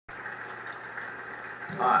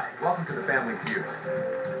Hi, welcome to the Family Feud.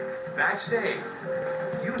 Backstage,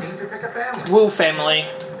 you need to pick a family. Woo family.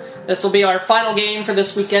 This will be our final game for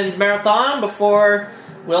this weekend's marathon before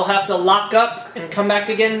we'll have to lock up and come back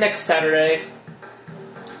again next Saturday.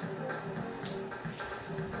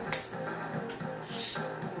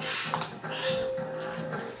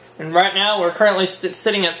 And right now we're currently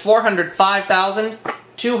sitting at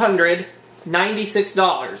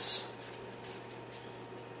 $405,296.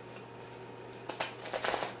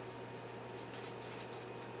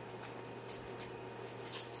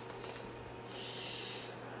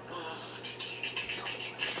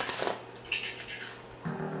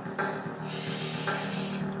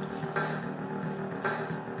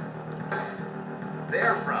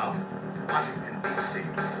 They're from Washington, D.C.,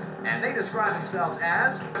 and they describe themselves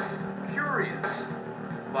as curious,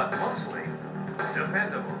 but mostly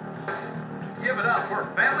dependable. Give it up for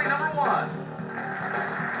family number one.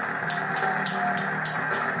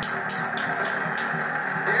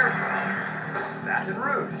 There you go. Baton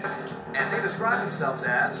Rouge, and they describe themselves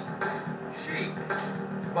as chic,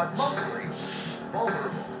 but mostly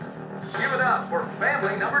vulnerable. Give it up for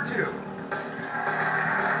family number two.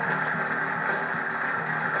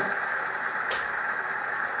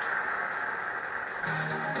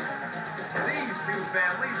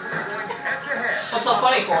 Families will be going head to head. What's so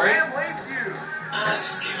funny, Corey? Family Feud.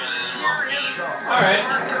 Just giving it an organic. Alright.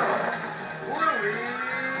 Louie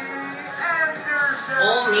Anderson.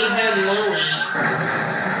 Old meathead Louie.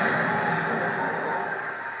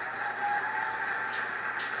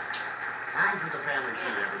 Time for the Family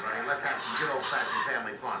Feud, everybody. Let's have some good old-fashioned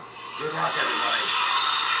family fun. Good luck, everybody.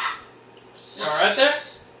 You alright there?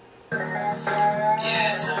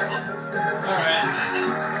 Yes. Alright.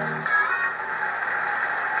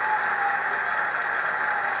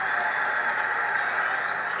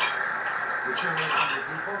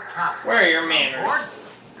 Where are your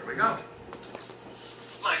manners? Here we go.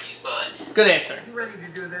 Mikey's bud. Good answer. You ready to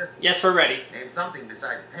do this? Yes, we're ready. Name something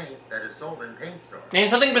besides paint that is sold in paint stores. Name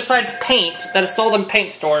something besides paint that is sold in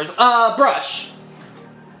paint stores. Brush.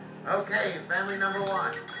 Okay, family number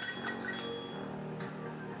one.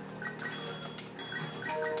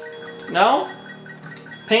 No?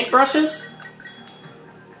 Paint brushes?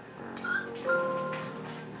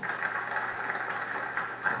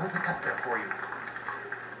 I hope it's up there for you.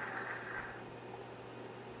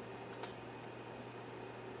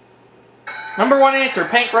 Number one answer,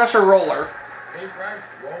 paintbrush or roller? Paintbrush,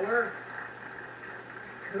 roller.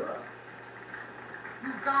 Cool.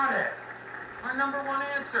 You got it. My number one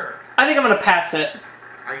answer. I think I'm going to pass it.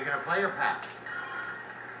 Are you going to play or pass?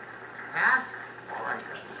 Pass? All right,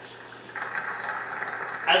 then.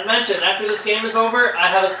 As mentioned, after this game is over, I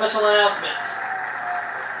have a special announcement.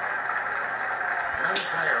 Another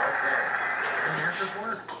player, okay. Any answer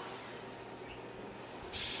for us?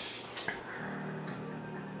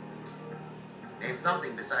 Name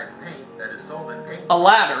something besides paint that is sold in paint. A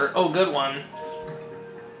ladder. Oh, good one.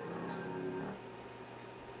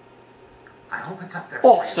 I hope it's up there for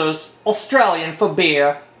you. Ulsters. Australian for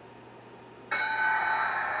beer.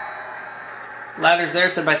 Ladder's there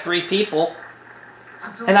said by 3 people.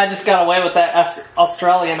 Absolutely. And I just got away with that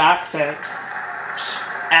Australian accent.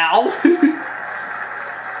 Ow.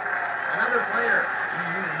 Another player. You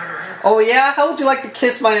need another answer. Oh yeah? How would you like to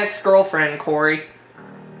kiss my ex-girlfriend, Corey?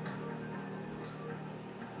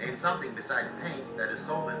 Name something besides paint that is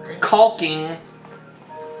sold in paint. Caulking.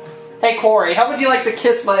 Hey Corey, how would you like to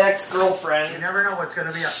kiss my ex-girlfriend? You never know what's going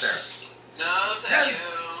to be up there. No, thank you.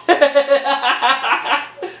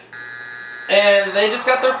 And they just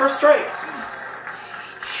got their first strike.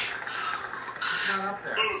 It's not up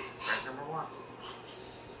there. That's number one.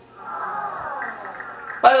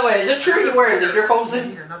 By the way, is it true you wear You lederhosen?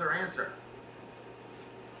 need another answer.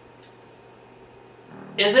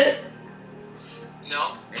 Is it?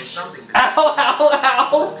 No. Name something Ow, besides ow,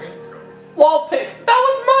 ow! paint store. Wallpaper. That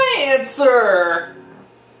was my answer!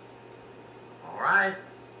 All right.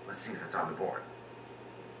 Let's see if it's on the board.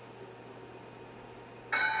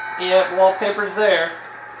 Yeah, wallpaper's there.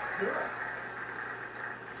 Good.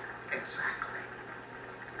 Exactly.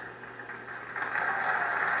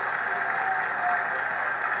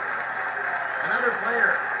 Another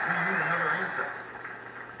player. You need another answer.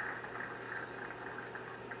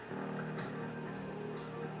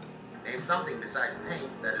 Name something besides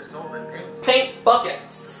paint that is sold in paint. Paint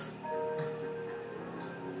buckets.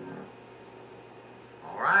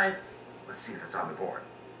 All right. Let's see if it's on the board.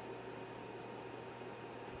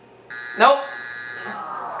 Nope.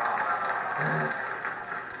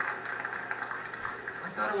 I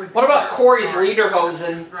thought it would. What about Corey's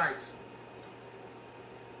lederhosen? Strikes.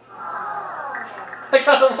 I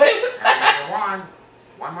got away with that. Number one.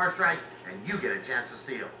 One more strike, and you get a chance to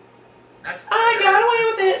steal. Next. I got away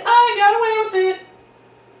with it! I got away with it!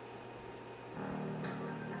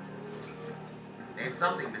 Name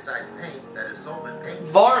something besides paint that is sold in paint.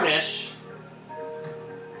 Varnish.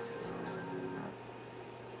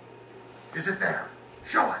 Is it there?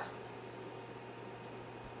 Show us.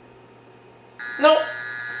 Nope.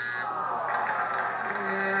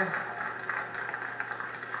 Eh.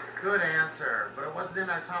 Good answer, but it wasn't in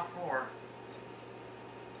our top 4.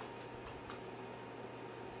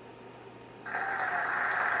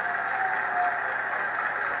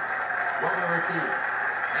 What will it be?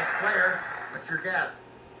 Next player, what's your guess?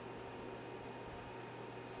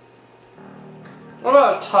 What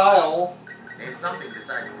about a tile? Name something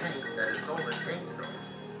besides paint that is sold in paint stores.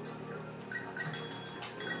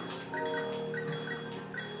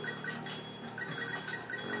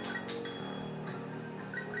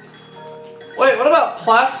 Wait, what about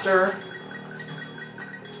plaster?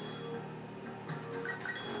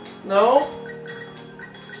 No?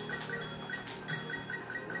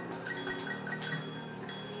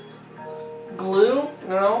 Glue?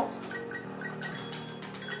 No?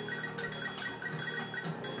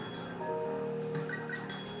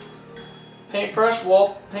 Paintbrush,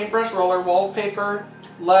 paintbrush roller, wallpaper,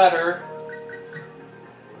 ladder.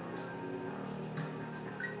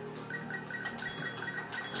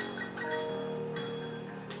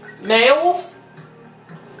 Nails?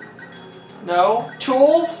 No.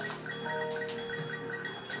 Tools?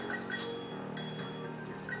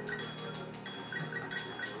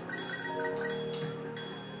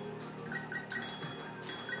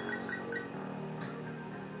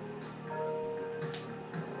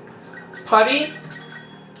 Putty?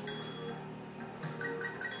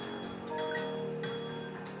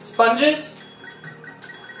 Sponges?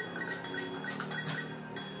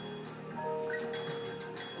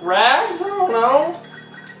 Rags? I don't know.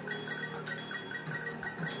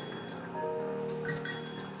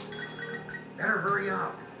 Better hurry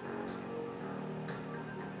up.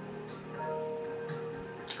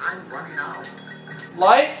 Time's running out.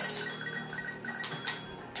 Lights?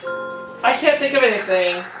 I can't think of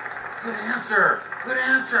anything. Good answer. Good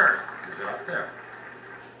answer. Is it up there?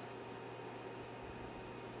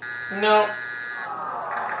 No.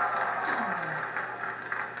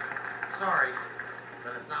 Sorry,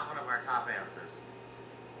 but it's not one of our top answers.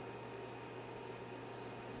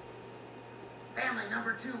 Family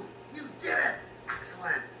number 2. You did it.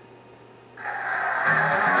 Excellent.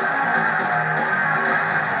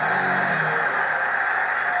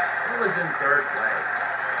 Who was in third place?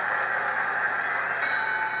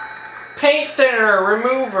 Paint thinner,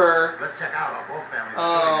 remover. Let's check out how both families are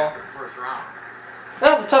Oh. doing after the first round.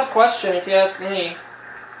 That was a tough question if you ask me.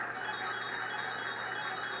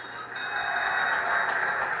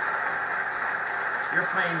 You're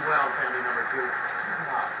playing well, family number 2. Keep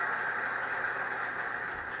it up.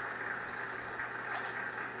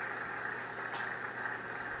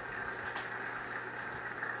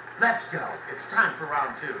 Let's go. It's time for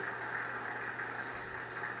round 2.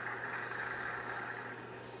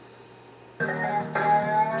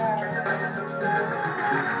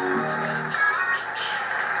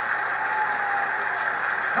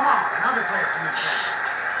 Come on, another player from each side.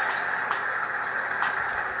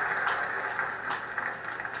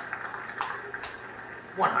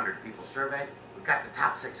 100 people surveyed. We've got the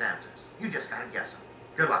top 6 answers. You just gotta guess them.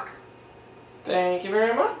 Good luck. Thank you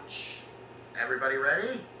very much. Everybody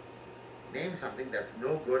ready? Name something that's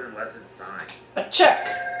no good unless it's signed. A check.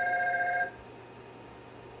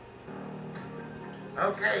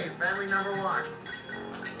 Okay, family number 1.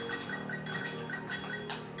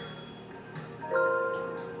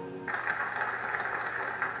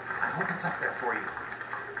 I hope it's up there for you.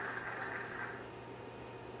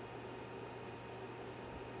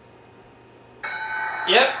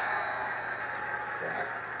 Yep. Jack.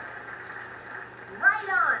 Right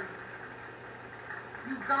on.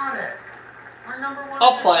 You got it. Our number 1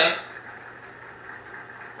 I'll answer. play.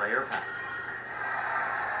 Player pack.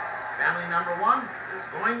 Family number 1 is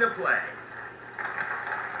going to play.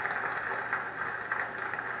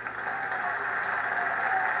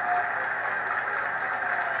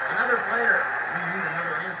 Another player. You need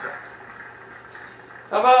another answer.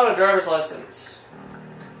 How about a driver's license?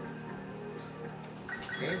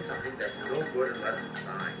 Name something that's no good unless it's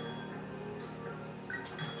signed.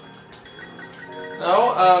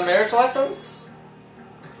 No, marriage license?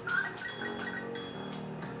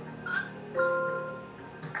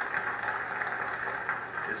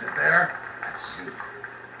 Is it there? Let's see.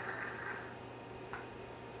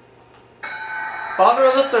 Bottom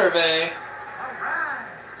of the survey. All right.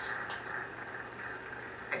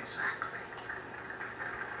 Exactly.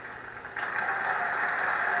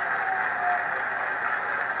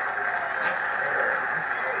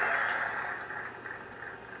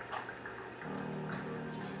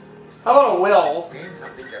 it will? Name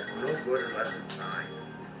something that's no good unless it's signed.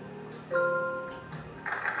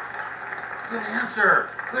 Good answer.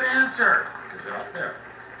 Good answer. Is it up there?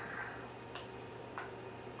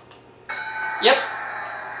 Yep.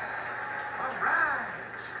 All right.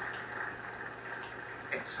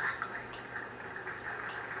 Exactly.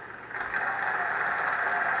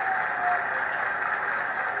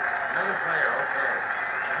 Another player, okay.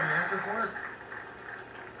 Got an answer for us?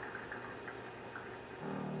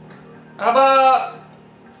 How about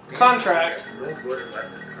Name contract? something that's no good unless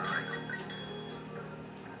it's signed.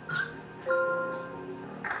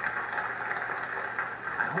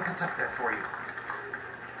 I hope it's up there for you.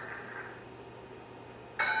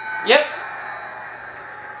 Yep.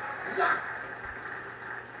 Yeah.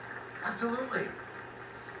 Absolutely.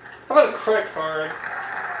 How about a credit card?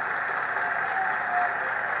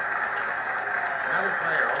 Another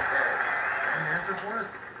player, okay. Got an answer for us?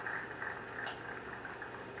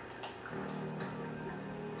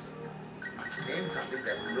 Name something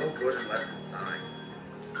that's no good unless it's signed.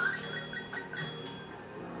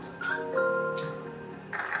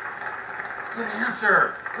 Good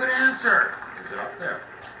answer. Good answer. Is it up there?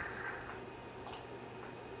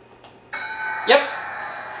 Yep.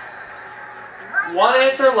 One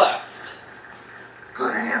answer left.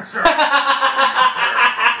 Good answer.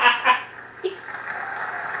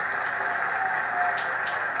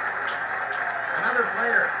 Another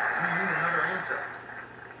player. You need another answer.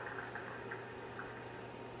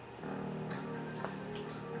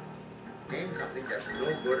 Name something that's no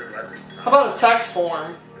good unless it's How signed. about a tax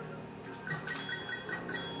form?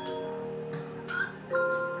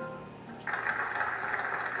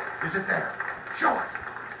 Is it there? Show us.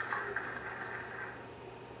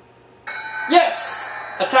 Yes!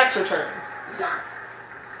 A tax return. Yeah.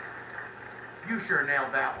 You sure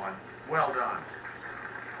nailed that one. Well done. All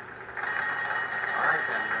right,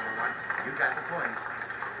 then, number one. You got the points.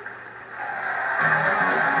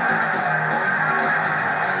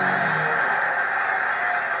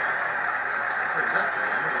 Pretty less than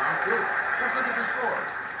the end of round two. Let's look at the score.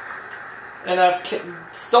 And I've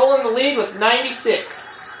stolen the lead with 96.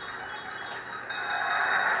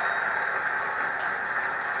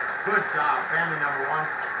 Good job, family number one.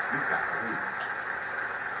 You got the lead.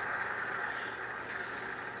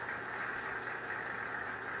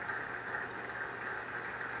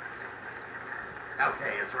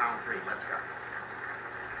 Okay, it's round three. Let's go.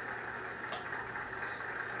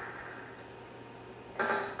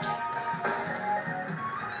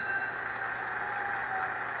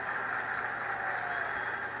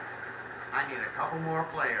 I need a couple more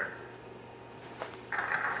players.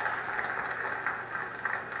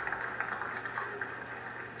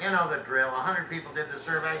 You know the drill. 100 people did the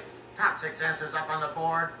survey. Top 6 answers up on the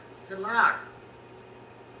board. Good luck.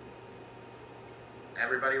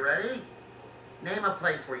 Everybody ready? Name a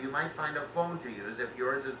place where you might find a phone to use if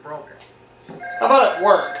yours is broken. How about at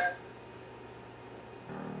work?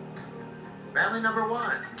 Family number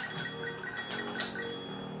one.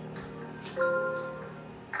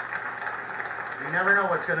 You never know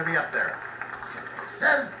what's going to be up there. Survey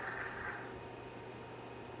says.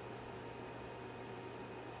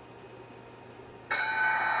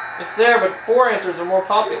 It's there, but 4 answers are more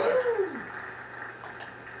popular.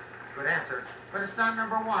 Good answer, but it's not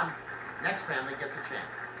number one. Next family gets a chance.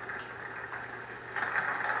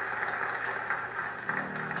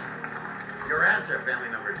 Your answer, family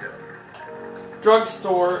number two.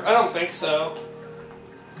 Drugstore? I don't think so.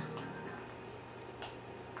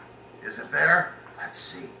 Is it there? Let's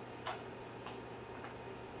see.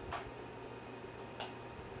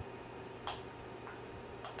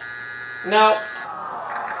 No.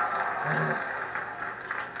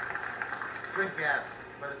 Good guess,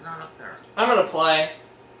 but it's not up there. I'm gonna play.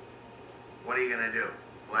 What are you gonna do?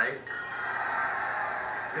 Play?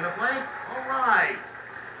 Gonna play? All right.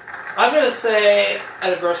 I'm gonna say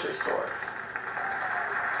at a grocery store.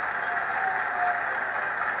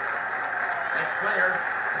 Next player,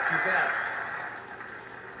 what's your guess?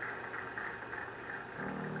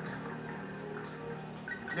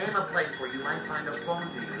 Name a place where you might find a phone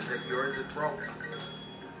to use if yours is broken.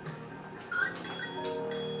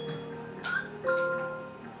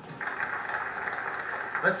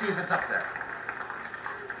 Let's see if it's up there.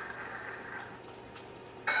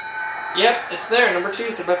 Yep, it's there. Number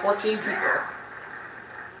 2, said by 14 people.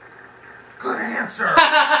 Good answer. Next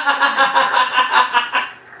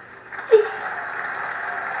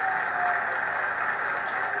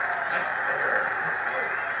player, let's go.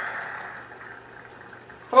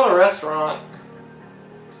 How about a restaurant?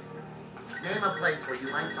 Name a place where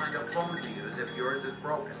you might find a phone to use if yours is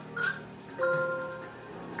broken.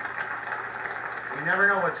 You You never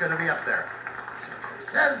know what's going to be up there.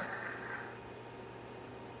 Said.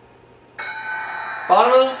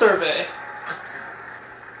 Bottom of the survey. Excellent.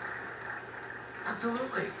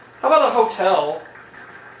 Absolutely. How about a hotel?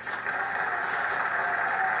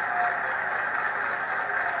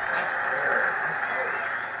 That's fair. Let's go.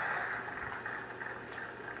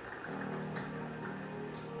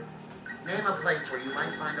 Name a place where you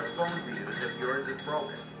might find a phone to use if yours is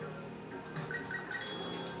broken.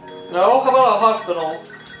 No? How about a hospital?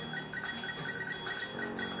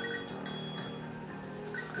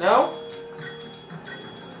 No?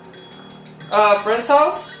 Friend's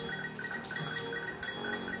house?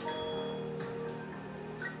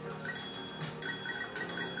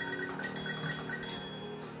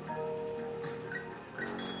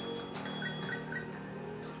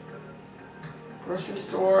 Grocery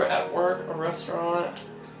store, at work, a restaurant.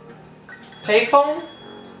 Payphone?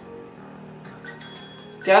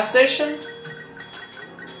 Gas station?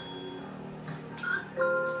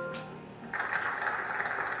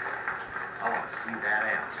 I want to see that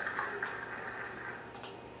answer.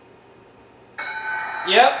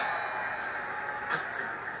 Yep.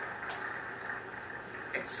 Excellent.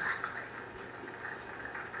 Exactly.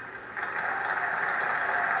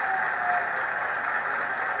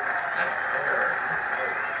 That's fair. Let's go.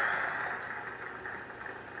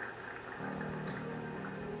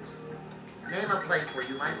 Name a place where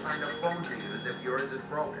you might find a phone to use if yours is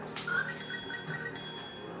broken.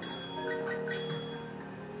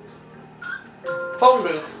 Phone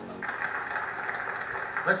booth.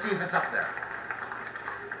 Let's see if it's up there.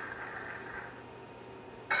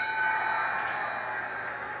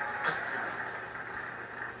 Excellent.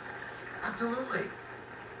 Absolutely.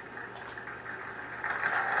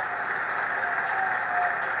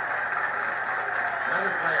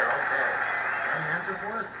 Another player, okay. Got an answer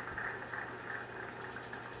for us?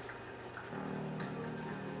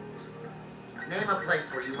 Name a place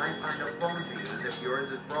where you might find a phone to use if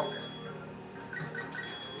yours is broken.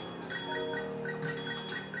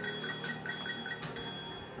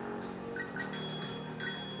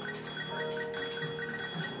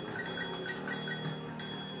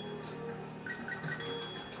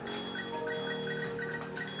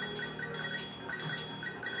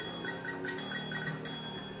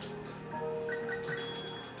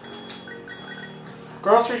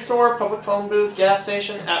 Grocery store, public phone booth, gas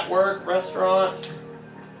station, at work, restaurant.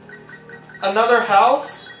 Another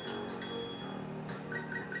house?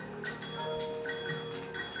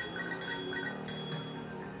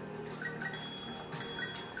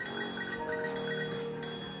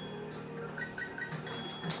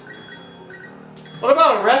 What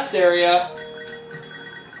about a rest area?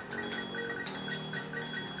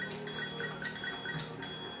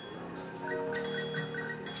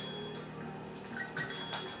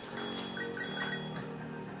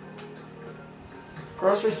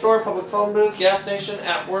 Grocery store, public phone booth, gas station,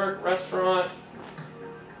 at work, restaurant.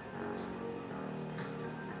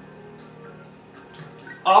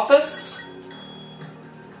 Office?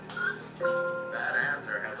 That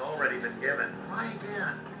answer has already been given. Try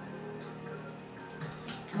again.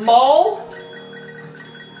 Mall?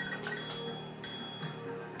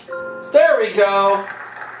 There we go.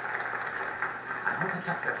 I hope it's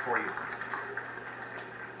up there for you.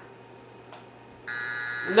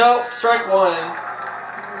 Nope, strike one.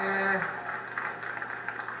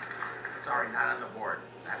 Sorry, not on the board.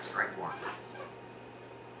 That's strike one.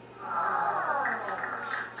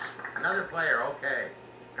 Another player, okay.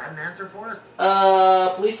 Got an answer for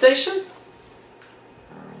us? Police station?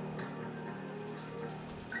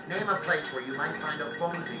 Name a place where you might find a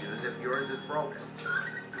phone to use if yours is broken.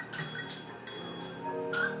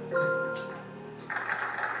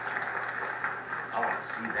 I want to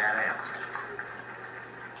see that answer.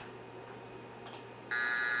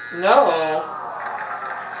 No.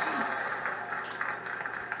 Jeez.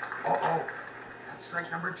 Uh-oh. That's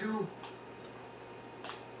strike number two.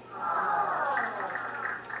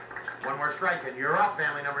 One more strike and you're up,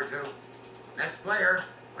 family number two. Next player,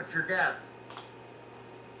 what's your guess?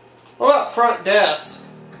 What about front desk?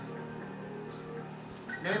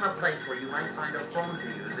 Name a place where you might find a phone to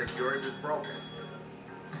use if yours is broken.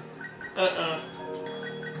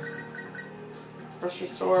 Grocery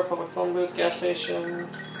store, public phone booth, gas station.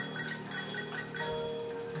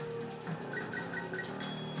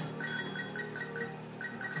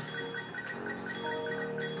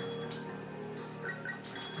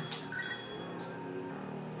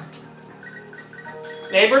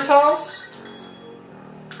 Neighbor's house?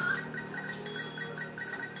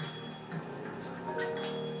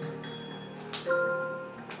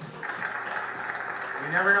 You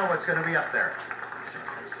never know what's going to be up there.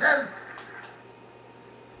 Said.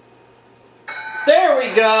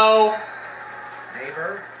 you go.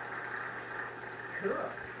 Neighbor.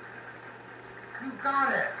 Cook. You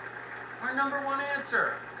got it. Our number one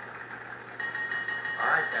answer. All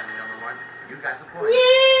right, family number one. You got the point.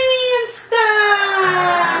 Yay, and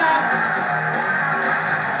stop!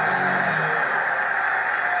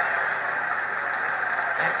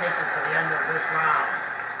 That takes us to the end of this round.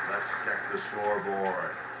 Let's check the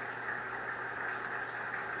scoreboard.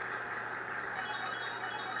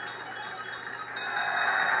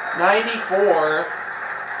 $94.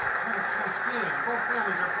 What a close game. Both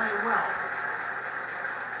families are playing well.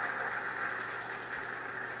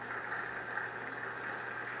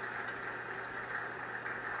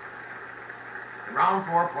 In round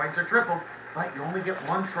 4, points are tripled, but you only get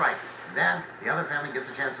one strike. Then the other family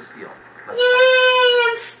gets a chance to steal. Let's Yay,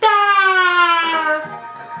 and stop!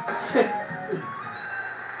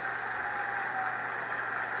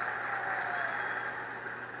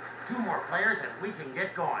 Two more players and we can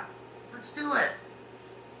get going. Let's do it.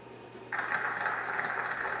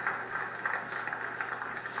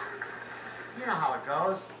 You know how it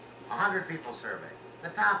goes. 100 people survey. The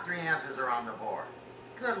top 3 answers are on the board.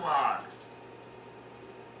 Good luck.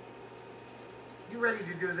 You ready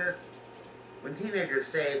to do this? When teenagers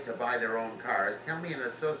save to buy their own cars, tell me an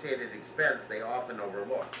associated expense they often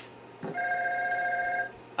overlook.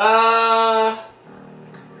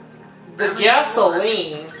 The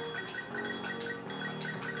gasoline.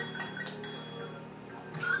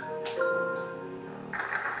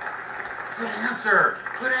 Good answer.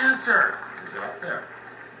 Good answer. Is it up there?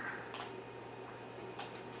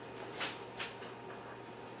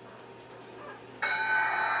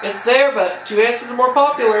 It's there, but 2 answers are more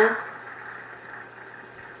popular.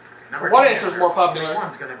 Number What 2 answer is more popular? Only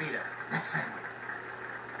one's gonna beat it. Next family.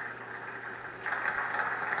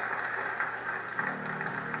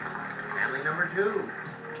 Family number 2.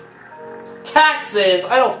 Taxes?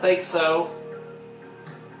 I don't think so.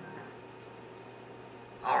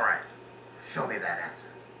 All right. Show me that answer.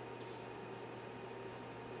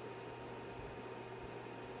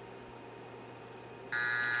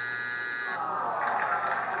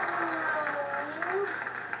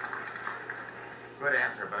 Good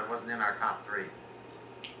answer, but it wasn't in our top 3.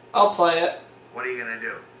 I'll play it. What are you gonna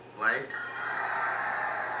do? Play?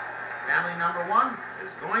 Family number 1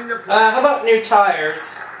 is going to play. How about new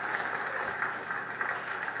tires?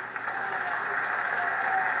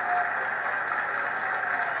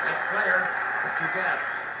 Next player, what you get?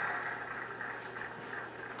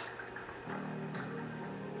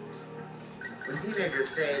 When teenagers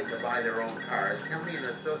save to buy their own cars, tell me an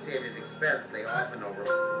associated expense they often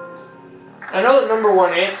overlook. I know the number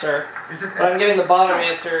 1 answer, Is it but I'm giving the bottom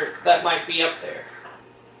answer that might be up there.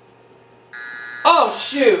 Oh,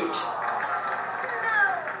 shoot!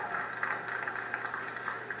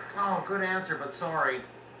 Oh, good answer, but sorry.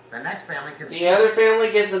 The next family can The other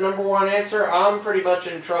family gives the number 1 answer. I'm pretty much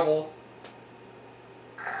in trouble.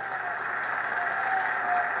 It's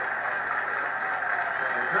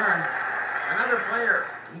your turn. Another player.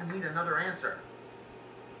 We need another answer.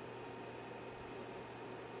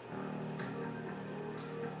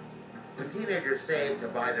 When teenagers save to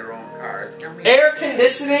buy their own cars, tell me... Air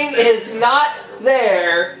conditioning is not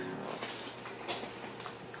there.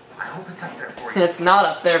 I hope it's up there for you. It's not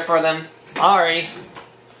up there for them. Sorry.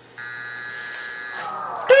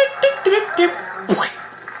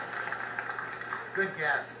 Good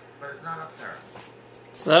guess, but it's not up there.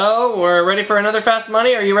 So, we're ready for another Fast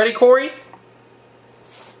Money. Are you ready, Corey?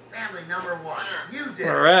 Family number 1. You did.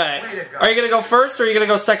 Alright. Way to go. Are you going to go first or are you going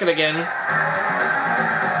to go second again?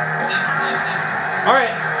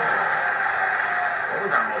 Alright. What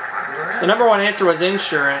was our most popular The answer? number 1 answer was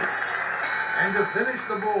insurance. And to finish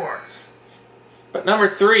the board, But number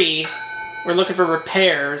 3, we're looking for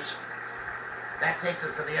repairs. that takes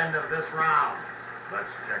us to the end of this round.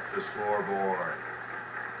 Let's check the scoreboard.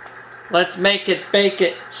 Let's make it, bake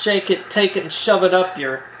it, shake it, take it, and shove it up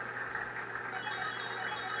your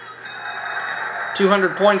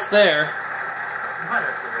 200 points there. What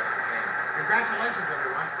a terrific game. Congratulations,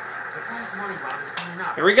 everyone. The Fast Money round is coming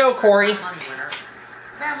up. Here we go, Corey. Money winner,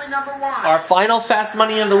 family number 1. Our final Fast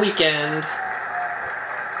Money of the weekend.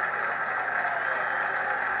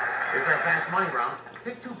 It's our Fast Money round.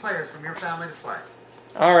 Pick 2 players from your family to play.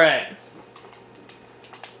 Alright.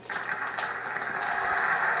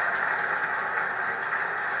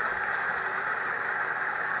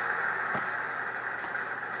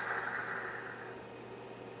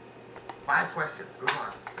 Five questions. Good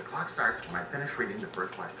luck. The clock starts when I finish reading the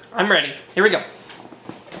first question. I'm ready. Here we go.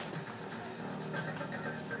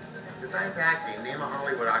 Besides acting, name a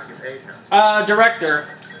Hollywood occupation. Director.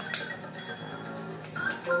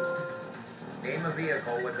 Name a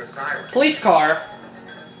vehicle with a siren. Police car.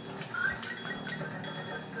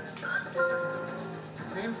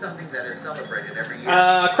 Name something that is celebrated every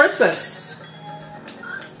year. Christmas.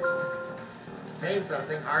 Name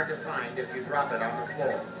something hard to find if you drop it on the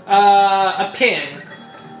floor. A pin.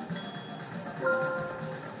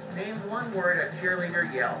 Name one word a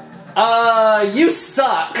cheerleader yells. You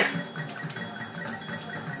suck.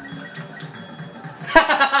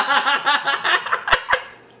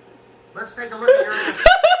 Let's take a look at your answer.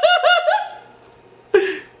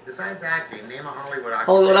 Besides acting, name a Hollywood occupation.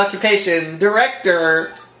 Hollywood occupation.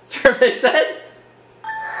 Director. Survey said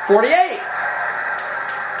 48.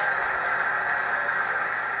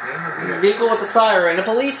 Name a vehicle. Vehicle with a siren. A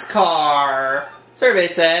police car. Survey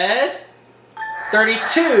said 32. Name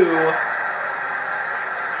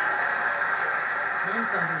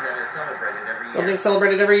something that is celebrated every year. Something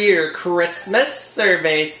celebrated every year. Christmas.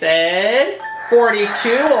 Survey said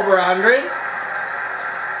 42 over 100.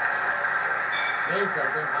 Name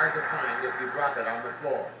something hard to find if you drop it on the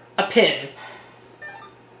floor. A pin.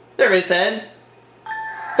 Survey said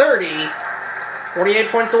 30. 48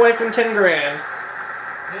 points away from 10 grand.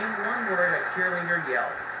 Name one word a cheerleader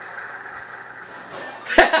yells.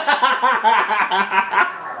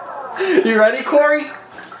 You ready, Corey?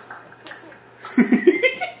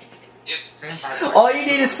 Same 5 points. All you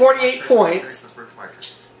need is 48 points. The first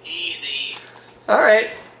question. Easy. Alright.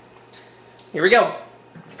 Here we go.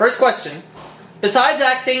 First question. Besides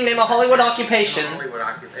acting, name a Hollywood occupation. Name a Hollywood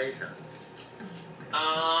occupation.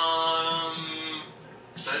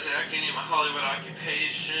 Besides acting, name a Hollywood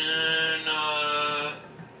occupation,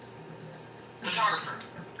 photographer.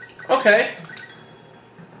 Okay.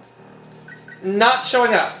 Not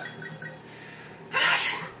showing up.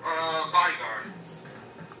 Bodyguard.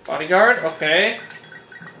 Bodyguard, okay.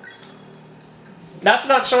 That's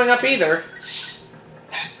not showing up either.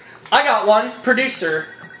 Astronaut. I got one. Producer.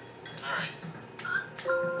 Alright.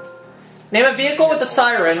 Name a vehicle with a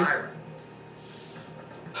siren. Fire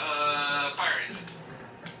engine.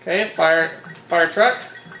 Okay, fire truck.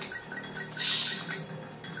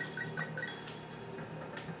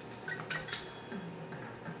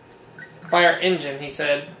 Fire engine, he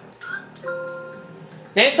said.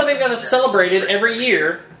 Name something that is celebrated every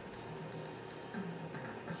year.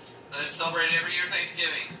 It's celebrated every year,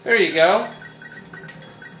 Thanksgiving. There you go.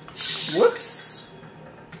 Whoops.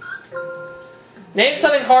 Name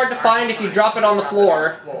something hard to find if you drop it on the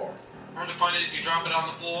floor. Hard to find it if you drop it on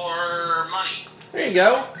the floor. Money. There you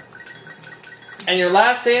go. And your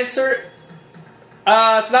last answer,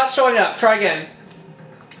 it's not showing up. Try again.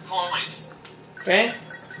 Coins. Okay.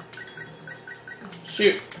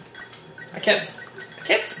 Shoot. I can't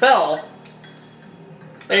spell.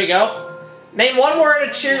 There you go. Name one word a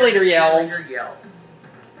cheerleader yells. Cheerleader yell.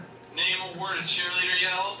 Name a word a cheerleader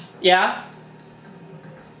yells. Yeah?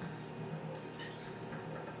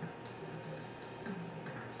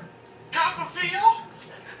 Copperfield?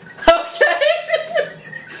 Okay.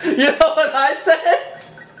 You know what I said?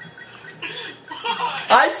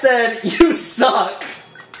 I said, you suck.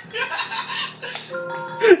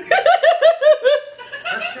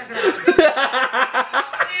 Let's check it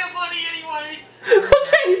Damn money anyway.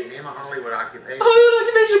 Okay. out. Name a Hollywood occupation. Hollywood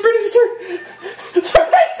occupation producer.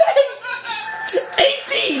 Survey said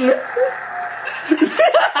 18.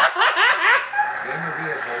 Name a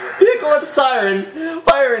vehicle with Vehicle with a siren.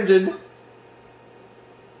 Fire engine.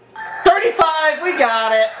 35. We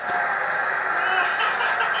got it.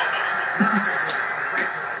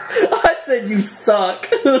 I said you suck.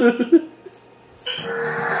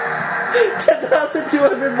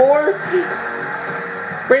 10,200 more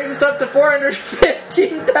brings us up to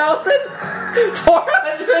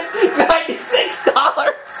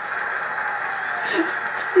 $415,496.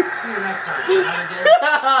 See you next time.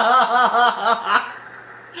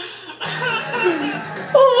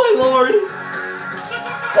 Oh my lord.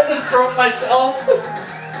 I just broke myself.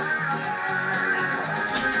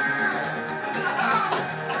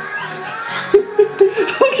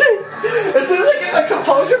 Okay. As soon as I get my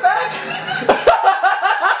composure back.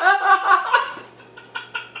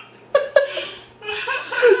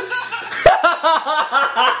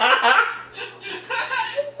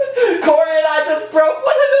 Corey and I just broke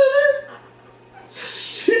one another.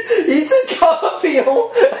 He said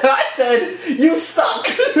Copperfield, and I said, you suck.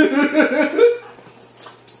 Okay,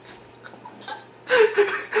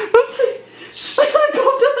 I gotta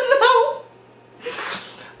go down now.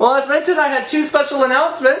 Well, as mentioned, I had 2 special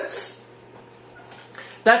announcements.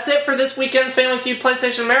 That's it for this weekend's Family Feud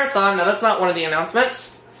PlayStation Marathon. Now, that's not one of the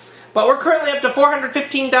announcements. But we're currently up to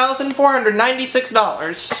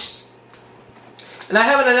 $415,496. And I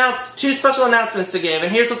haven't announced 2 special announcements to give,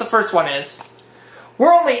 and here's what the first one is.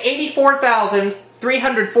 We're only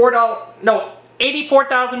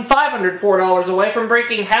 $84,504 away from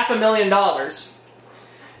breaking $500,000.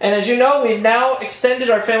 And as you know, we've now extended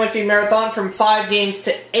our Family Feud Marathon from 5 games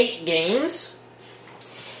to 8 games.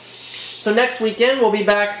 So next weekend, we'll be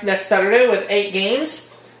back next Saturday with 8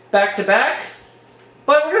 games, back to back.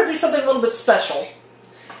 But we're going to do something a little bit special.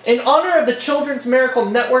 In honor of the Children's Miracle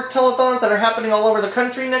Network telethons that are happening all over the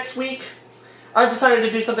country next week, I've decided to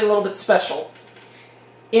do something a little bit special.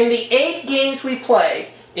 In the 8 games we play,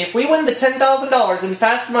 if we win the $10,000 in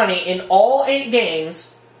fast money in all 8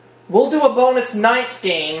 games, we'll do a bonus 9th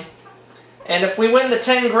game, and if we win the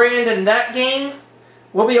 10 grand in that game,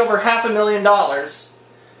 we'll be over $500,000.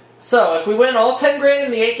 So, if we win all 10 grand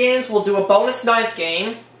in the 8 games, we'll do a bonus 9th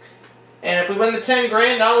game, and if we win the 10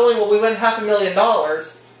 grand, not only will we win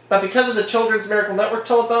 $500,000, but because of the Children's Miracle Network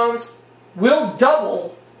telethons, we'll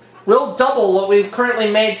double what we've currently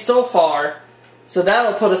made so far. So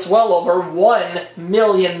that'll put us well over $1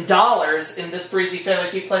 million in this Breezy Family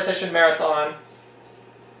Feud PlayStation Marathon.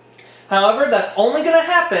 However, that's only going to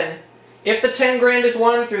happen if the 10 grand is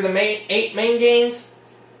won through the 8 main games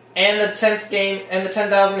and the 10th game and the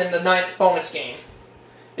 10,000 in the 9th bonus game.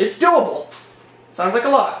 It's doable. Sounds like a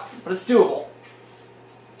lot, but it's doable.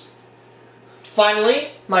 Finally,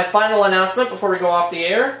 my final announcement before we go off the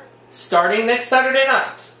air. Starting next Saturday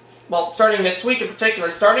night, well, starting next week in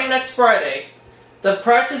particular, starting next Friday, the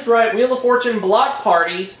Price is Right Wheel of Fortune block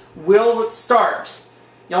parties will start.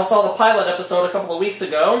 Y'all saw the pilot episode a couple of weeks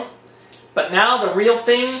ago, but now the real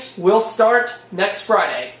thing will start next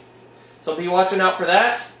Friday. So be watching out for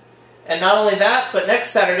that. And not only that, but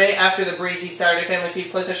next Saturday, after the Breezy Saturday Family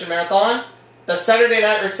Feud PlayStation Marathon, the Saturday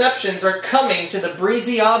night receptions are coming to the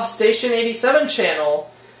Breezy Ob Station 87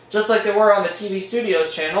 channel, just like they were on the TV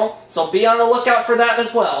Studios channel, so be on the lookout for that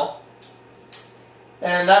as well.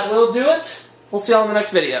 And that will do it. We'll see y'all in the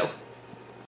next video.